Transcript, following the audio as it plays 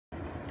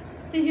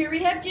So here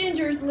we have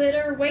Ginger's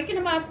litter, waking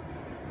him up.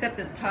 Except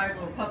this tired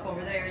little pup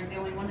over there is the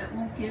only one that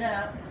won't get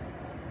up.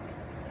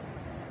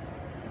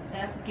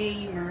 That's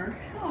Gamer.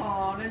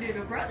 Oh, the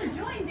little brother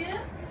joined him.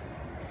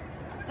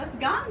 That's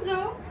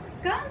Gonzo.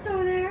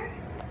 Gonzo there.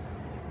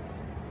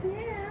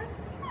 Yeah.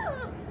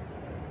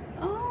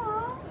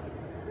 Oh,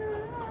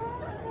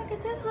 look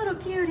at this little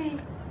cutie.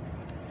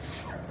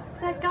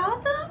 Is that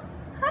Gotham?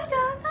 Hi,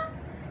 Gotham.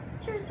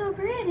 You're so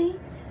pretty.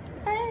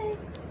 Hey.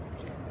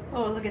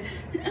 Oh, look at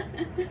this.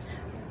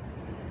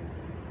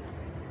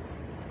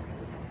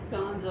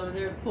 Don's over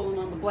there is pulling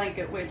on the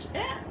blanket, which,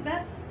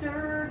 that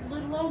stirred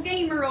little old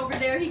Gamer over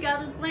there. He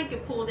got his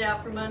blanket pulled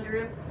out from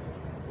under him.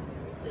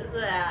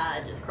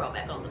 Says, just crawl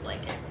back on the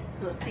blanket.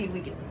 Let's see if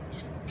we can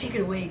just take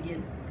it away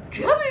again.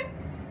 Come here.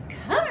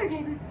 Come here,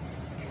 Gamer.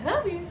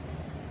 Come here.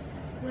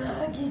 Look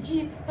at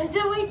you. I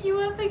don't wake you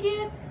up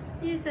again.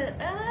 He said,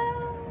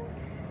 oh.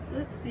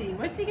 Let's see.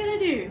 What's he going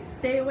to do?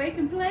 Stay awake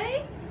and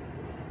play?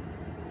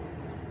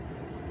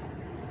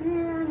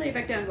 Or lay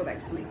back down and go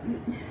back to sleep?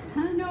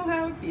 I know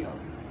how it feels.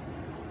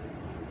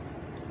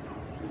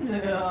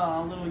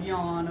 Oh, little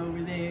yawn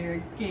over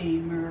there,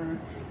 Gamer.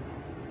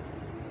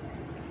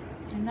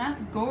 And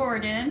that's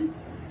Gordon.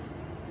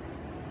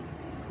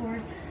 Of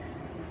course,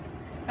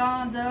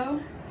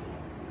 Gonzo.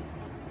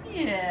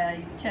 Yeah,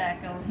 you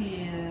tackle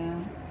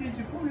him.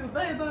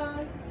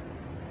 Bye-bye.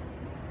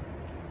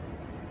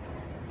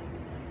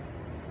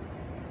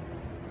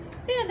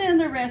 And then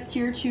the rest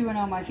here chewing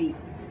on my feet.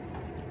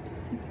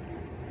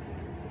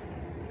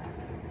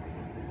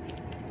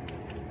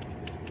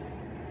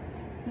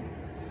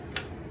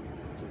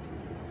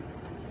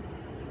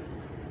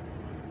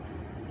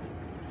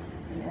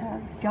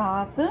 Yes,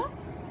 Gotham.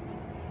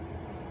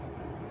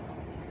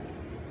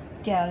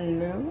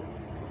 Gallo.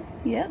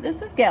 Yeah,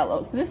 this is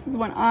Gallo. So this is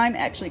one I'm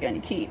actually going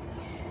to keep.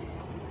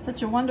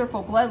 Such a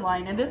wonderful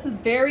bloodline, and this is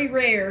very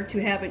rare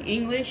to have an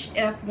English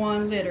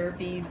F1 litter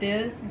be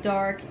this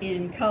dark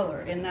in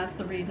color, and that's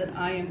the reason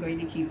I am going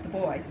to keep the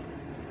boy.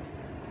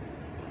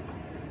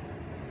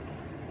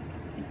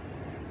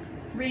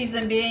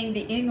 Reason being,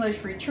 the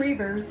English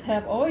Retrievers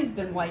have always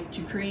been white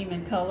to cream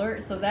in color,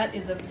 so that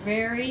is a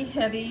very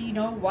heavy, you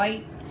know,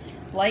 white,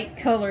 light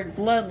colored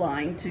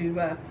bloodline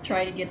to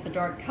try to get the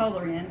dark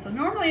color in. So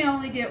normally I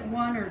only get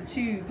 1 or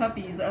 2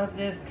 puppies of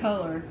this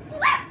color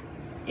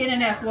in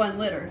an F1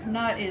 litter,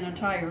 not in an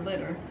entire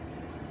litter.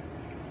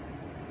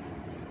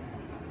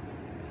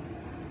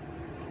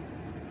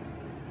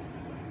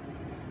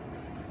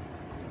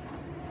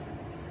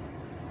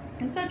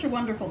 And such a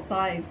wonderful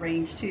size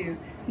range too,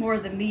 more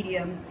the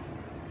medium,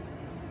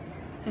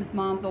 since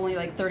mom's only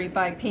like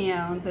 35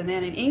 pounds, and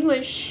then an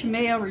English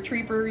male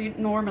retriever,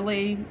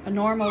 normally a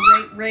normal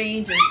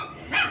range is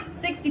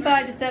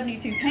 65 to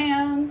 72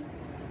 pounds.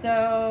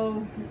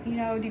 So, you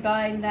know,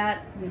 dividing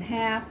that in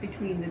half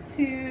between the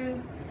two,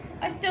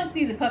 I still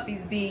see the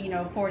puppies being, you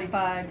know,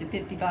 45 to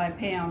 55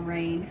 pound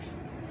range.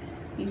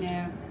 You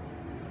know,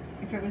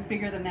 if it was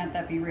bigger than that,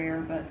 that'd be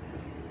rare, but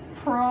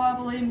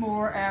probably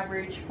more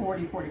average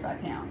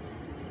 40-45 pounds.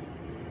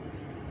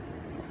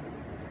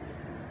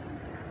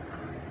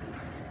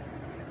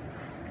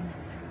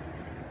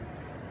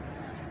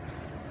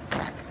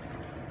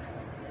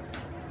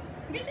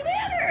 What's the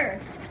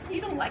matter? You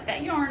don't like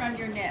that yarn on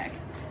your neck.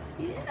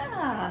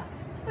 Yeah.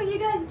 What are you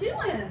guys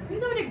doing?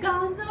 He's over there,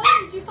 Gonzo.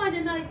 Did you find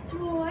a nice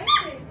toy?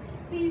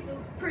 He's a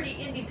pretty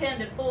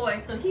independent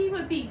boy, so he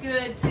would be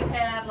good to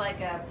have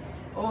like a,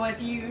 oh,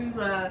 if you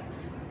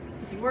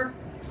work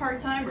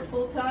part-time or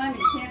full-time and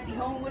you can't be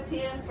home with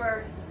him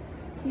for,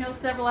 you know,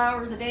 several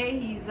hours a day,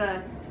 he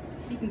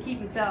can keep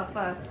himself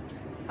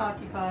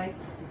occupied.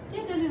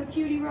 Just a little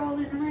cutie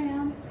rolling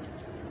around.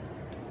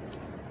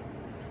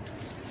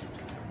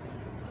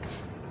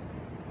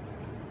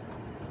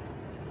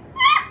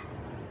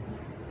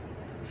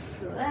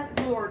 So that's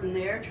Gordon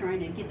there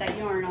trying to get that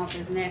yarn off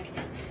his neck.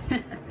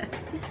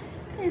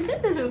 And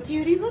this little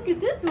cutie, look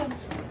at this one.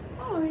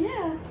 Oh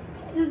yeah,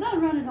 he's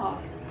not running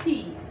off.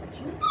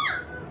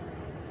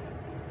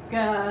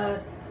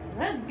 Gus.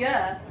 That's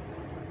Gus.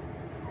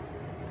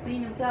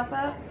 Clean himself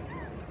up.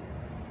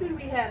 Who do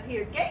we have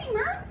here?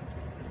 Gamer.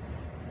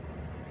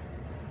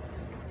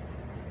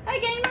 Hey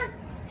Gamer.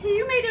 Hey,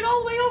 you made it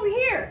all the way over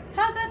here.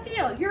 How's that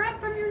feel? You're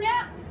up from your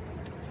nap?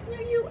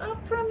 Are you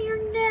up from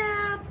your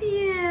nap?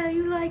 Yeah,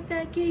 you like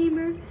that,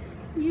 Gamer?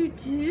 You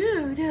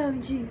do,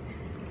 don't you?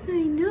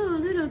 I know,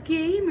 little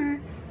Gamer.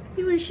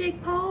 You want to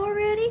shake paw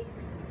already?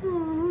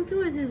 Oh,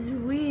 so it's a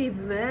sweet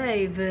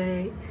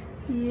baby.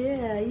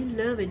 Yeah, you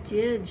love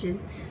attention.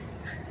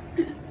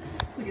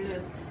 Look at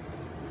this.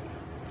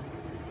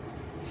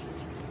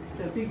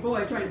 The big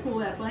boy trying to pull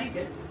that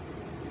blanket.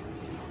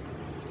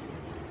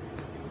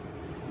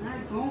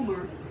 Not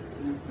Gomer.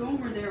 Not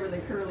Gomer there with a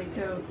curly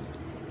coat.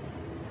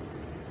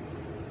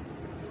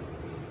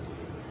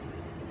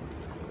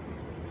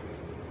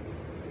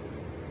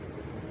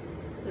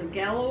 So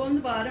Gallo on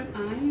the bottom.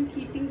 I am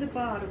keeping the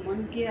bottom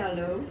one,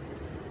 Gallo.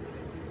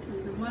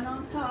 And the one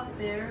on top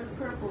there, the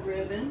purple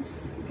ribbon,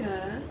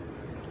 Gus.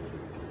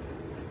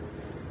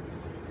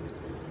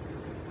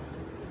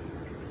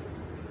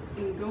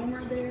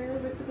 Gomer there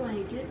with the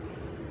blanket.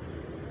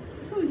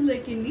 Who's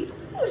licking me?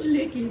 Who's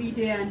licking me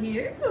down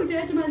here? Oh,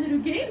 that's my little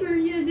gamer.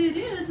 Yes, it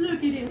is. Look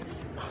at him.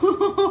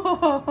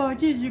 Oh,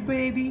 just your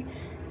baby.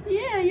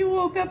 Yeah, you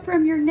woke up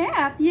from your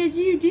nap. Yes,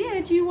 you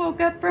did. You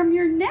woke up from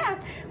your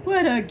nap.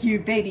 What a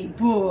cute baby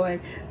boy.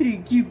 What a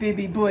cute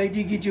baby boy. Did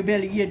you get your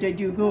belly? Yeah, did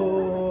you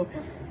go?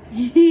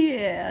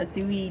 Yeah,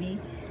 sweetie.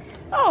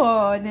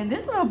 Oh, and then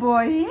this little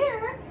boy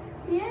here.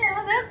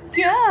 Yeah, that's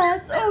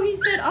Gus. Oh, he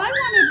said, I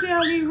want a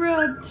belly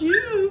rub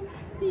too.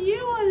 You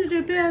wanted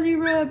a belly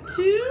rub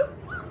too?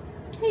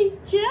 He's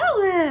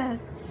jealous.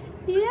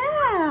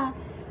 Yeah.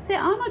 Say,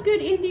 I'm a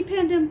good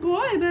independent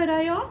boy, but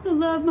I also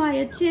love my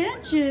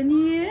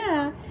attention.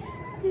 Yeah.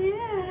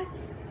 Yeah.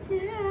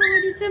 Yeah. I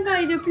wanted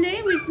somebody to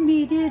play with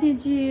me,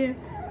 didn't you?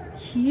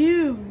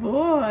 Cute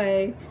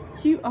boy.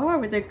 You are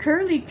with a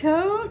curly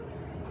coat.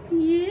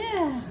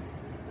 Yeah.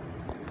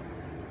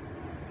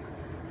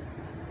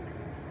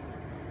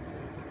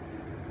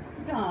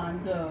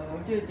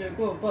 Gonzo, Jojo,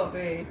 go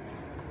puppy.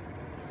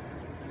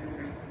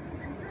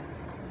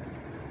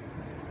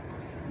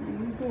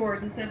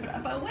 Gordon said,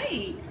 but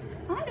wait,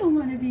 I don't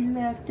want to be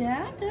left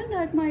out. I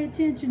like my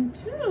attention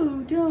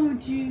too,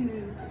 don't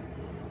you?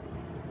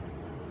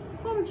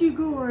 Don't you,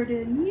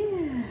 Gordon?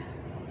 Yeah.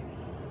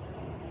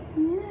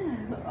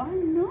 Yeah, I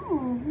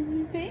know.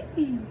 Little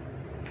babies.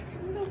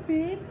 Little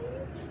babies.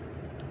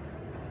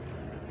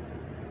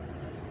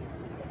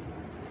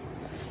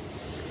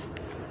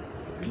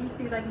 Let me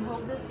see if I can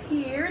hold this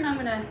here, and I'm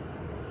going to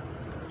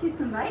get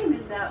some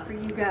vitamins out for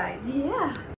you guys. Yeah.